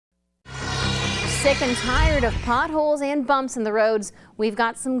Sick and tired of potholes and bumps in the roads? We've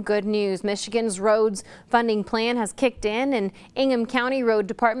got some good news. Michigan's roads funding plan has kicked in, and Ingham County Road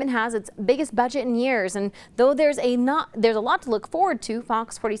Department has its biggest budget in years. And though there's a lot to look forward to,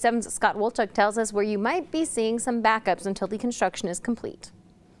 Fox 47's Scott Wolchuk tells us where you might be seeing some backups until the construction is complete.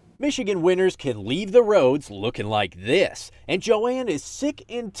 Michigan winters can leave the roads looking like this, and Joanne is sick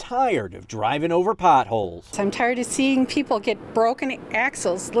and tired of driving over potholes. I'm tired of seeing people get broken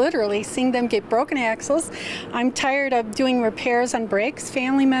axles, literally seeing them get broken axles. I'm tired of doing repairs on brakes,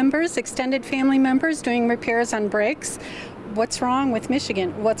 family members, extended family members doing repairs on brakes. What's wrong with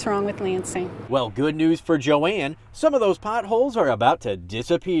Michigan? What's wrong with Lansing? Well, good news for Joanne. Some of those potholes are about to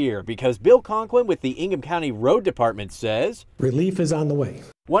disappear because Bill Conklin with the Ingham County Road Department says relief is on the way.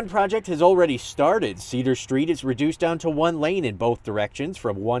 One project has already started. Cedar Street is reduced down to one lane in both directions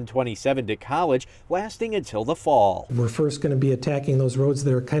from 127 to College, lasting until the fall. We're first going to be attacking those roads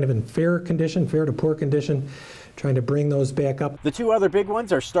that are kind of in fair condition, fair to poor condition, trying to bring those back up. The two other big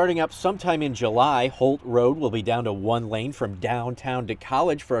ones are starting up sometime in July. Holt Road will be down to one lane from downtown to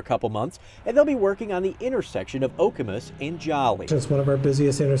College for a couple months, and they'll be working on the intersection of Okemos and Jolly. It's one of our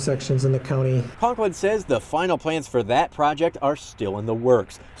busiest intersections in the county. Conklin says the final plans for that project are still in the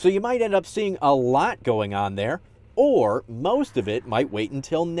works, so you might end up seeing a lot going on there, or most of it might wait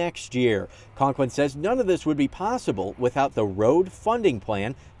until next year. Conklin says none of this would be possible without the road funding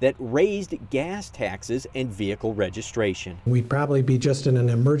plan that raised gas taxes and vehicle registration. We'd probably be just in an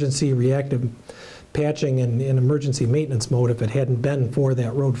emergency reactive patching and in emergency maintenance mode if it hadn't been for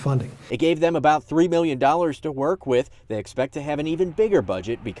that road funding. It gave them about $3 million to work with. They expect to have an even bigger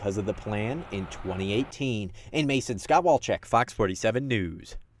budget because of the plan in 2018. In Mason, Scott Wolchuk, Fox 47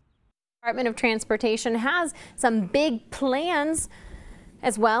 News. Department of Transportation has some big plans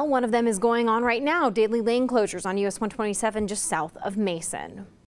as well. One of them is going on right now. Daily lane closures on US 127 just south of Mason.